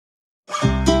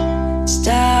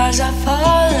Stars are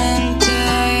falling to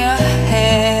your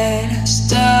head.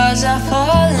 Stars are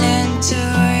falling to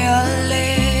your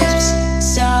lips.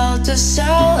 Soul to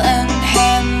soul and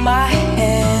hand by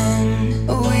hand,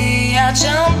 we are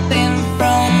jumping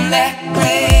from that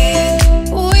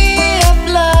cliff. We are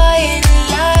flying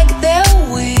like the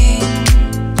wind.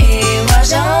 It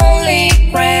was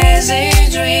only crazy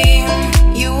dream.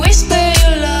 You whisper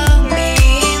you love me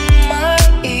in my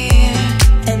ear,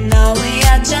 and now we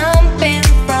are jumping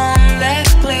from that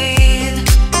cliff.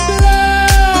 Fly,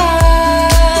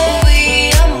 we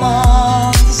are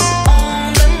moths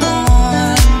on the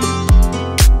moon.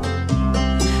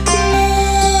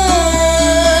 Moon,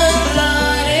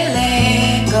 bloody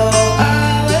let go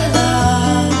our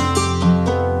love.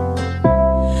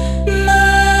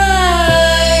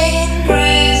 Mine,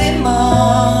 crazy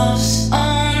moths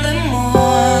on the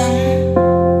moon.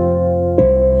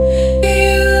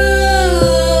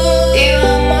 You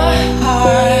are my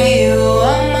heart, you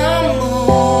are my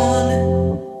mood.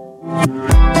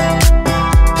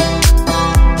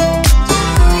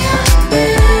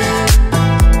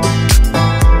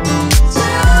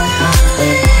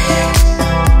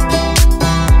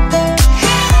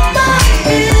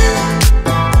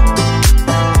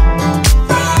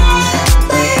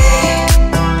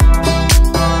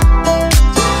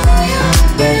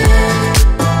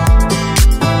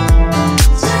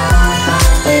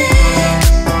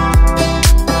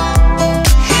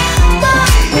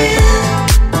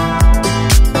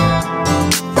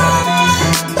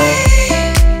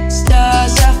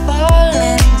 Stars are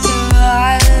falling to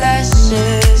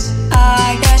eyelashes.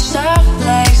 I got sharp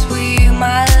legs with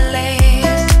my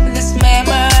legs. These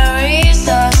memories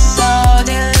are so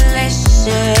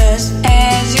delicious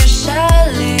as you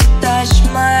shyly touch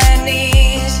my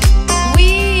knees. We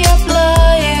are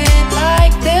flying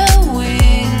like the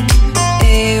wind.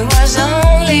 It was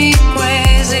only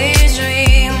crazy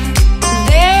dream.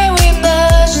 Then we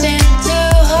burst into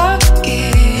hot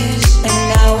kiss, and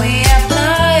now we are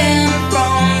flying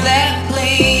from that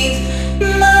cliff.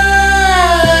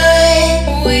 Mine,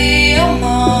 we are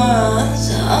moths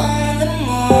on the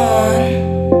moon.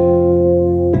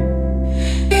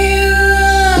 You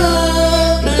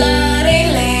bloody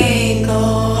let go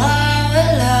our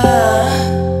love.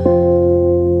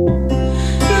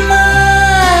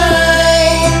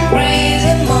 Mine,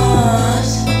 crazy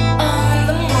moths on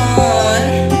the moon.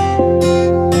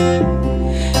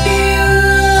 You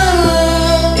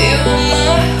are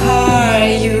my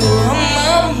heart, you are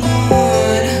my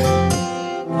mood.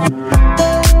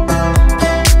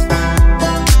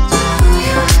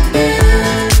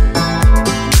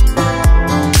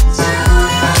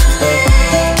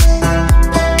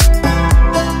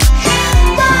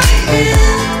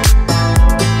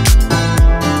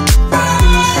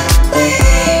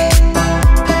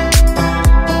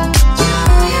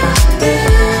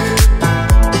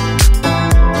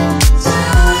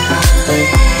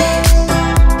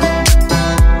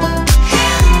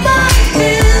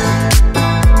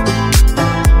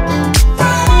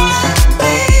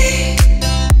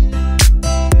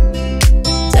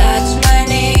 Touch my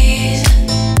knees.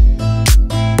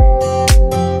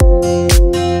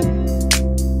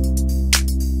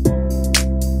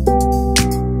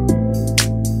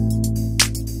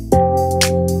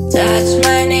 Touch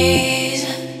my knees.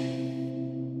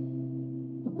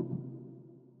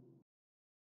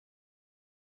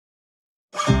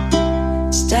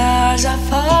 Stars are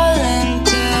falling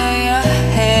to your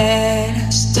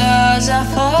head. Stars are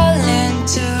falling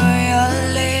to your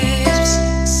lips.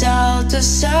 Soul to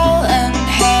soul